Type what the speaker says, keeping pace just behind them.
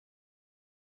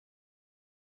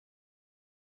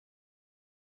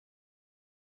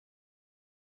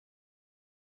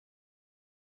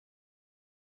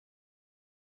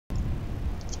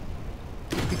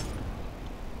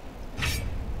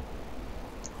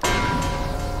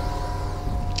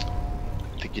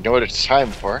think you know what it's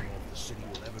time for.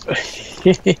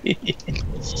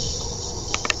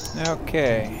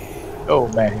 Okay.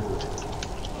 Oh man.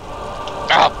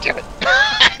 Oh, damn it.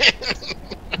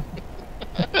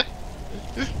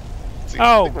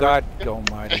 Oh, God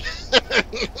almighty.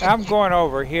 I'm going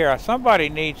over here. Somebody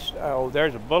needs... Oh,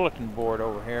 there's a bulletin board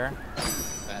over here.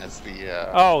 That's the,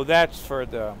 Oh, that's for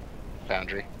the...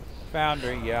 foundry.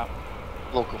 Foundry, yeah.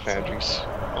 Local foundries.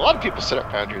 A lot of people set up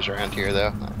foundries around here,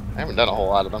 though. I haven't done a whole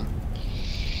lot of them.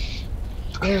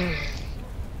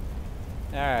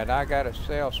 Alright, I gotta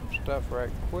sell some stuff right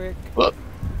quick. Look.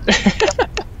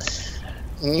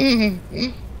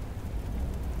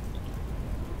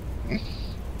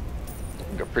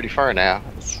 Go pretty far now.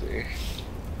 Let's see.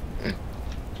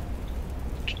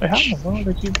 Wait, how in the world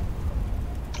did you?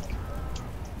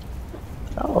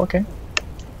 Oh, okay.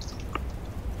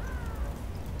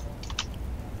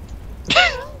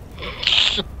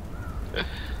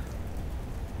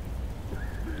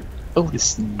 Oh, the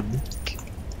sneak.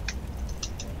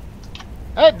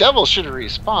 That devil should have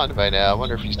respawned by now. I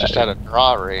wonder if he's just out of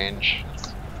draw range.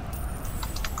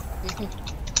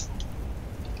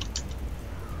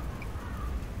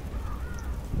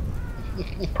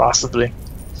 Possibly.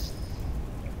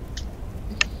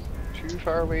 Too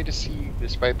far away to see,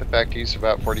 despite the fact he's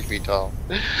about 40 feet tall.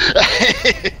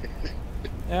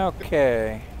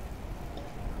 Okay.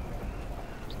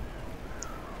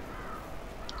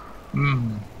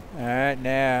 Hmm. Alright,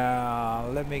 now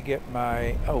let me get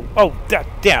my... Oh,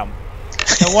 damn!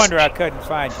 No wonder I couldn't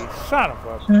find you. Son of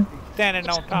a... You're standing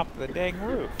on top of the dang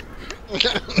roof.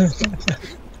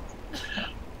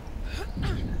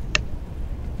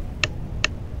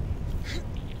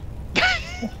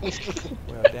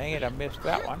 Well, dang it, I missed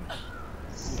that one.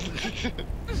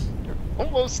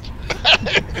 Almost.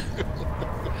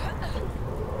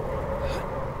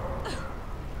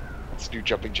 Let's do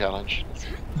jumping challenge.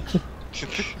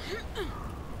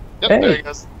 Yep, Hey. there he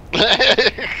goes.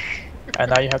 And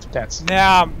now you have to dance.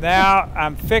 Now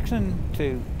I'm fixing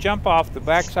to jump off the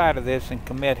backside of this and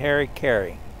commit Harry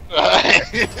Carey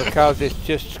because it's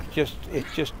just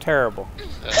terrible.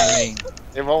 I mean,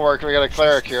 It won't work. We got a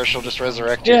cleric here. She'll just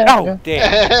resurrect you. oh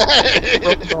damn!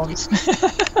 Broken bones.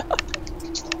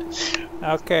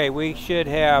 Okay, we should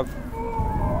have.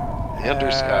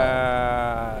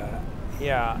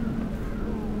 Yeah.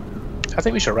 I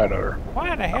think we should ride over.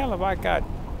 Why in the hell have I got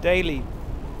daily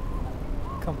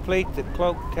complete the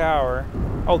cloak tower?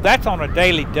 Oh, that's on a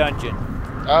daily dungeon.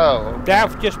 Oh.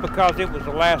 That's just because it was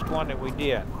the last one that we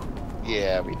did.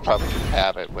 Yeah, we probably didn't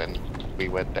have it when we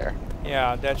went there.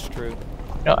 Yeah, that's true.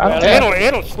 No, Well,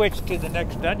 it'll switch to the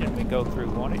next dungeon we go through,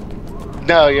 won't it?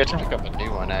 No, you have to pick up a new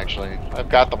one, actually. I've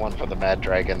got the one for the Mad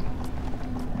Dragon.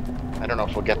 I don't know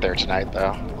if we'll get there tonight,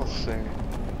 though. We'll see.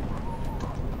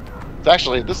 It's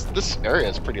actually, this area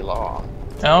is pretty long.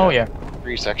 Oh yeah.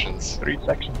 3 sections. 3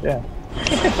 sections. Yeah.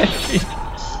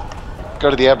 Go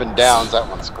to the Ebb and Downs. That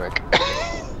one's quick.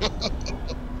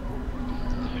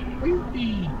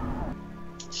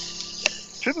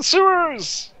 To the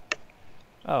sewers!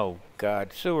 Oh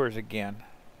God, sewers again.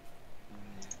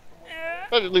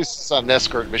 But at least it's not an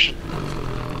escort mission.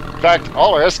 In fact,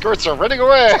 all our escorts are running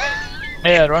away!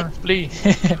 Yeah, run, flee.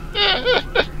 Flee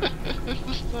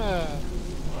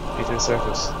to the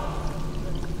surface.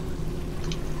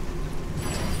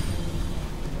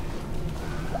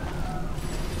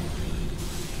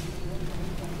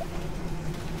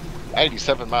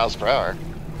 $97 miles per hour.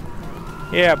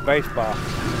 Yeah, baseball.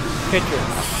 Pitcher.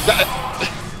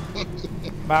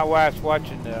 My wife's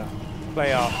watching the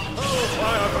playoffs.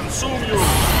 Hellfire consume you!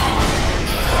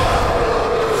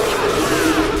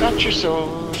 Got your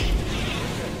sword.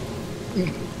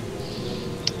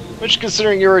 Which,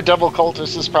 considering you're a devil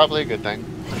cultist, is probably a good thing.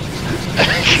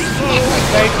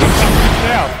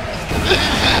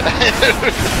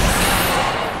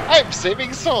 I'm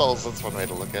saving souls. That's one way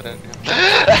to look at it.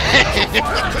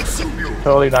 Hellfire consume you!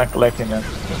 Totally not collecting them.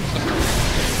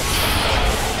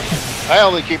 I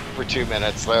only keep it for 2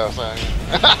 minutes, though. So.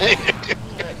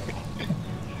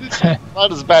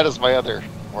 Not as bad as my other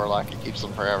warlock. He keeps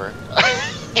them forever.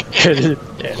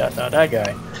 Yeah, not that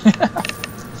guy.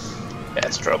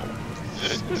 That's trouble.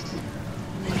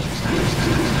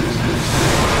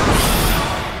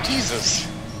 Jesus.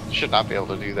 Should not be able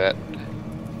to do that.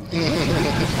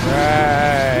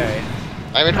 Right.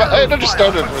 I mean, I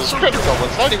understood it was critical, but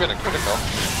it's not even a critical.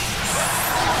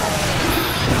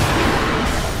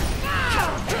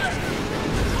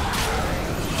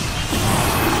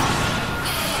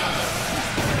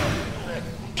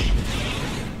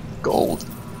 Gold.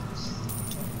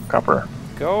 Copper.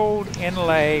 Gold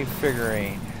inlay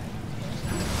figurine.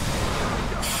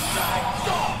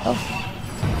 Oh.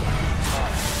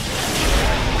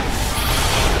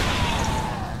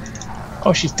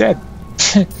 Oh, she's dead.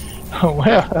 Oh,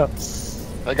 well.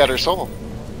 I got her soul.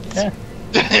 Yeah.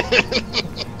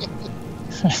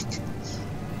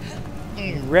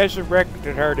 You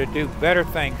resurrected her to do better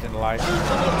things in life.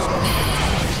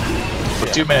 For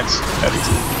 2 minutes, at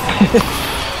least.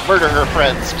 Murder her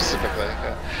friends, specifically.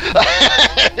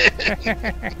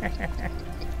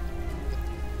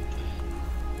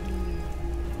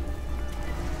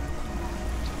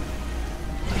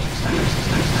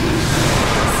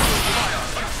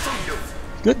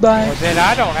 Goodbye. Well, then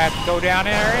I don't have to go down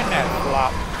there in that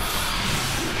slop.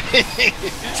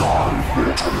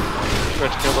 Try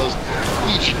to kill those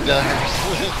leech daggers.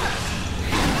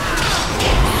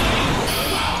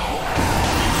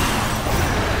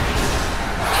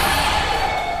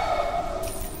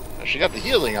 She got the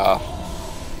healing off.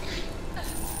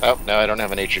 Oh, no, I don't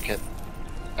have a nature kit.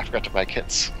 I forgot to buy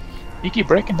kits. You keep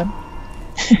breaking them.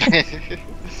 I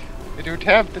don't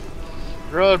have them.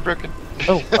 They're all broken.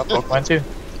 Oh, I broke mine too.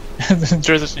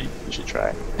 Jersey, you should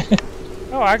try.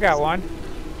 Oh, I got one.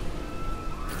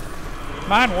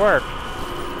 Mine worked.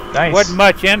 Nice. Wasn't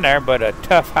much in there, but a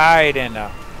tough hide and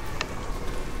a...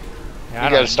 You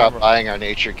gotta stop buying our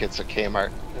nature kits at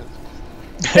Kmart.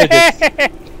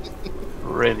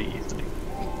 Really easily.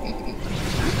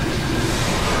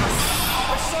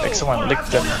 Like someone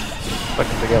licked them and put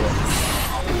them together.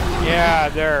 Yeah,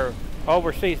 they're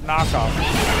overseas knockoffs.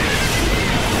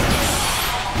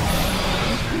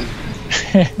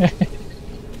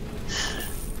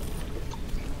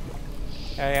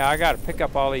 Hey, I gotta pick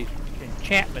up all these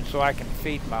enchantments so I can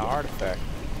feed my artifact.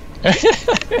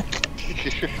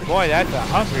 Boy, that's a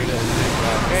hungry little thing,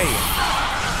 I'll tell you.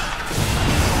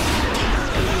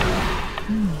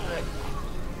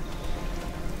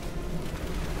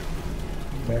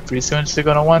 Yeah, pretty soon she's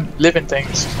gonna want living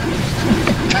things.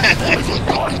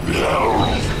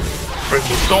 Bring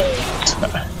me gold.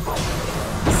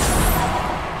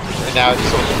 Right now, I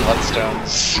just want the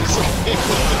bloodstones.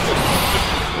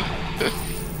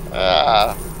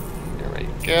 Here we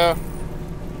go.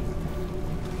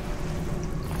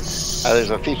 There's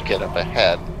a thief kit up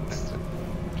ahead.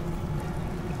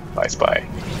 I spy.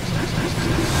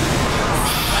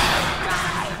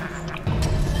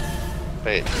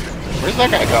 Wait, where's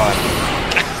that guy going?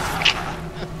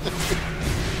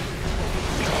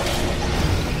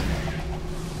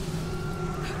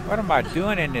 What am I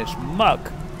doing in this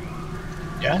muck?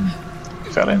 Yeah,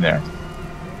 fell in there.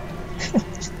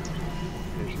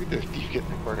 There's thief kit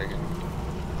recording. You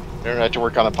don't have to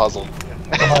work on a puzzle.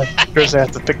 Come on, Jersey has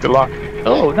to pick the lock.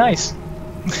 Oh, nice.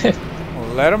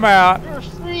 Well, let them out. You're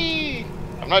free!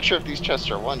 I'm not sure if these chests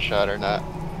are one-shot or not.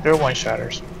 They're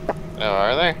one-shotters. Oh,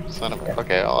 are they? Son of a...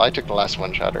 Okay, well, I took the last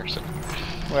one-shotter, so...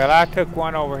 Well, I took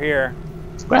one over here.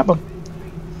 Grab them.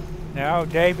 Now,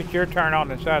 Dave, it's your turn on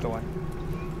this other one.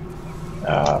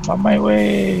 I'm on my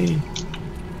way.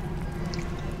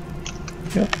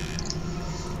 Yep.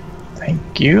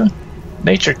 Thank you.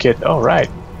 Nature kit. All right.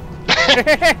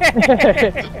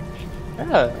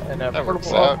 Yeah, and a That works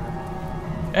portable out.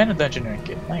 and a dungeoneering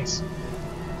kit. Nice.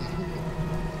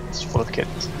 It's full of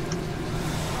kits.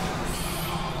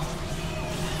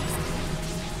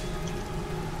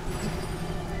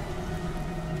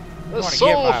 The wanna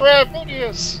soul get of my-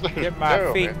 Ramponius! Get my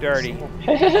No, feet man. dirty.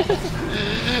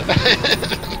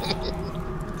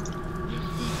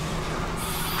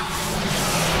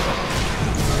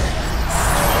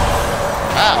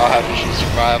 Wow, how did she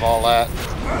survive all that?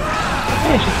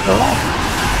 Hey, she's still alive.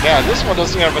 Yeah, this one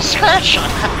doesn't have a scratch on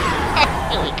it.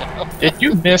 There we go. Did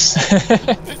you miss?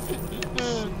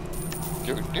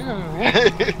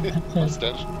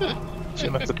 Mustache. She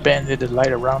must have banded the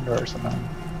light around her or something.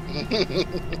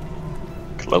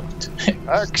 Cloaked.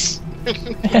 Axe.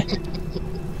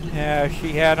 Yeah,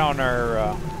 she had on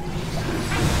her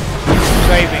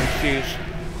saving shoes.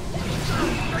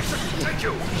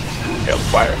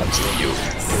 Hellfire hunting you.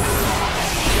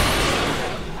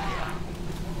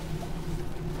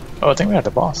 Oh, I think we had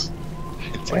the boss.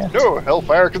 It's like, no,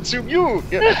 hellfire consume you!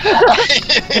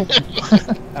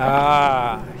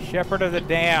 Ah, Shepherd of the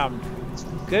Damned.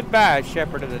 Goodbye,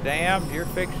 Shepherd of the Damned. You're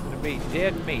fixing to be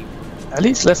dead meat. At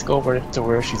least let's go over to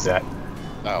where she's at.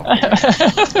 Oh.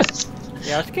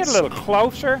 Yeah, let's get a little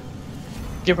closer.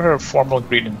 Give her a formal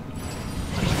greeting.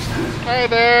 Hi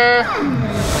there!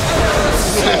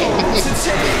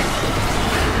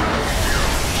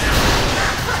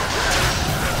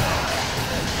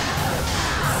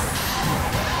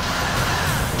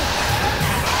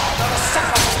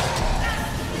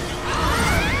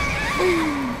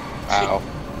 Ow.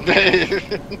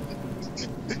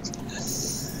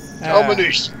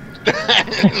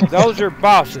 Those are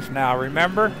bosses now,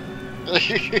 remember?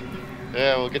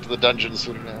 Yeah, we'll get to the dungeon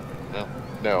soon enough. Well,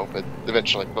 no, but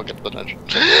eventually we'll get to the dungeon.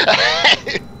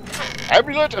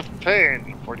 Amulet of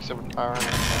Pain, 47 power. It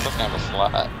doesn't have a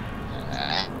slot.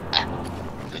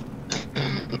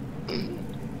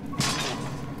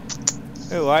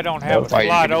 Ooh, I don't have a Why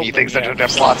slot you open give me things that yet. don't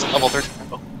have slots at level 30?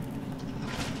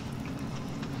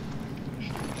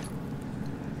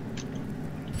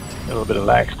 A little bit of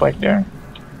lag spike there.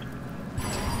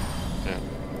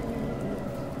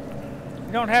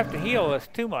 You don't have to heal us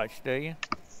too much, do you?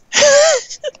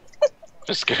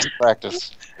 Just get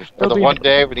practice. For the one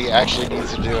day when he actually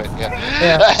needs to do it.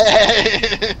 Yeah.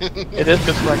 It is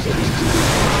good practice.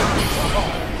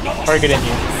 Target in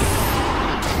you.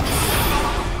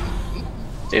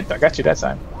 Dude, I got you that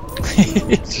time.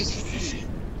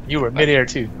 You were midair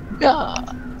too. Yeah.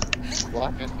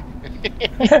 Block it.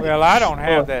 Well, I don't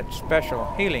have that special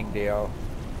healing deal.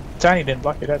 Tiny didn't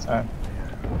block you that time.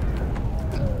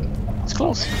 It's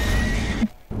close.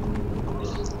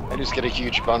 I just get a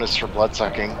huge bonus for blood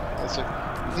sucking. That's it.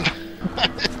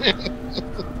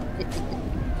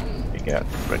 You got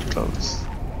red clothes.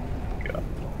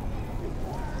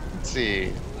 Let's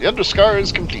see. The Underscar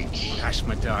is complete.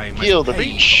 Ashmedai must Heal the pay.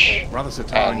 breach. Brother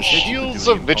Satari And said you Shields could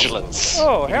do of the Vigilance.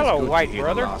 Oh, impossible. It is hello, good to white hear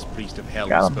brother. The last priest of hell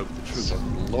Got him. spoke the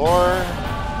truth. Lore.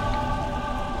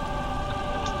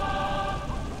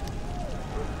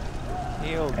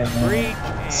 Heal the And then breach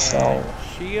and so-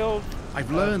 shield.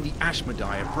 I've learned the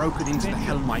Ashmedai have broken into the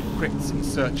Hellmite crypts in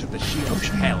search of the shield of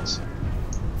hell.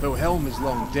 Though Helm is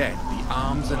long dead, the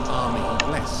arms and armor he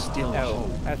blessed still No,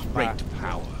 hold that's great my-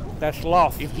 power. That's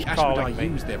Loth If the calling Ashmedai me.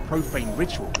 use their profane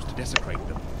rituals to desecrate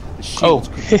them, the shields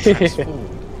could be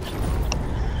transformed.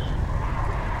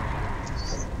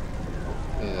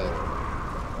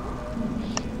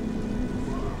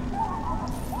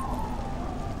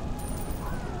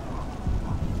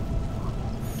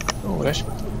 Oh, that's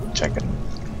checking.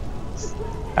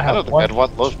 I I have don't think one. I'd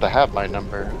want Loth to have my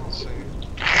number. Let's see.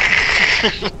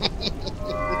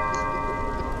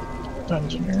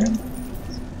 Dungeon you're in.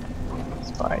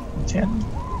 It's 5 and 10.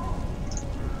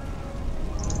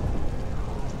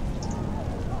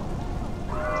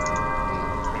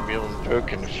 Reveal and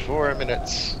poke in 4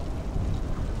 minutes.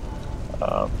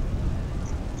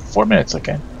 4 minutes,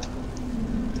 okay.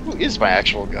 Who is my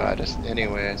actual god?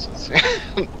 Anyways, let's see.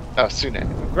 Oh, Sune.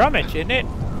 Grummage, isn't it?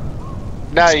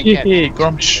 No, you can't.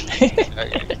 Grumsh. No,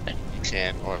 you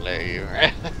can't or let you.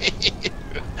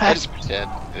 I just pretend.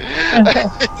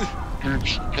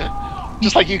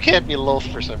 Just like you can't be Loth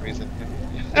for some reason.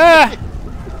 Ah!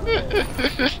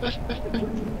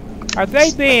 Are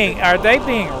they being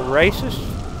racist?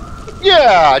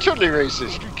 Yeah, totally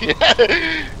racist.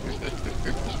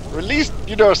 Or at least,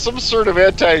 you know, some sort of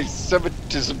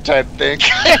anti-Semitism type thing.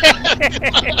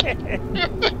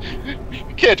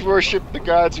 You can't worship the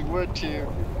gods you want to.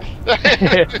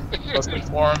 Must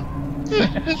conform.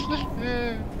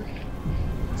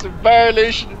 It's a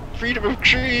violation of freedom of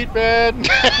creed, man.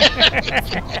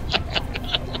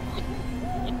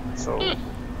 So,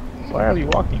 why are we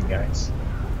walking, guys?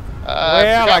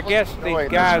 Well, I guess Oh, these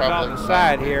wait, guys there's on the probably-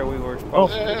 side here we were Oh,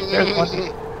 supposed there's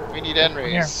one. We need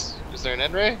Enrays. Is there an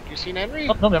Enray? You seen Enray?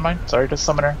 Oh, no, never mind. Sorry, just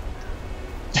summoner.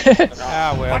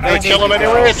 Ah, well, They they kill need him to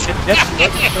go. anyways. Yeah.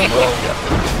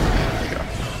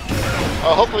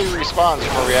 Oh, hopefully he respawns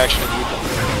before we actually need them.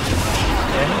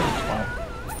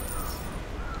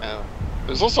 Oh.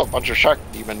 There's also a bunch of shark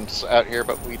demons out here,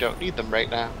 but we don't need them right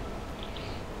now.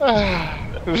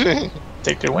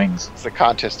 Take their wings. The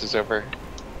contest is over.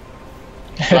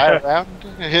 Fly around?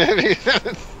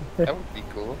 That would be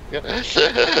cool. Yeah.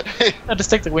 No, just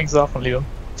take the wings off and leave them.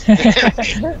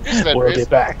 that We'll race? be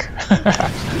back.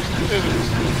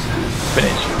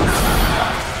 Finish.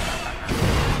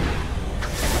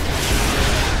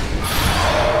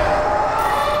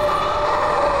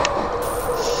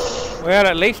 Well,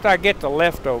 at least I get the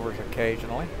leftovers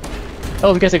occasionally.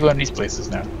 Oh, we got to go in these places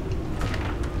now.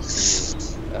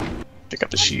 Pick up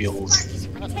the shields.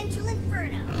 Potential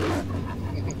inferno.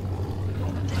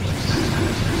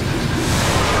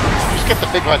 Just get the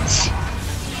big ones.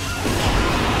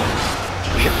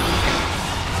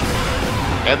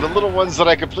 And the little ones that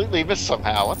I completely missed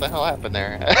somehow. What the hell happened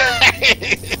there?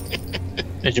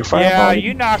 Did you fire? Yeah,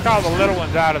 you knock all the little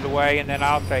ones out of the way, and then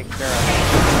I'll take care of them.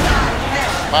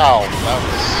 Wow, that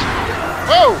was...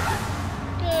 Whoa!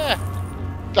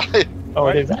 Yeah.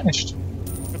 Oh, they vanished.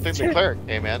 Good thing the cleric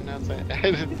came in. That's it.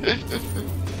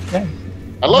 Yeah.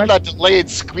 I love that delayed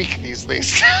squeak these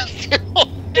things.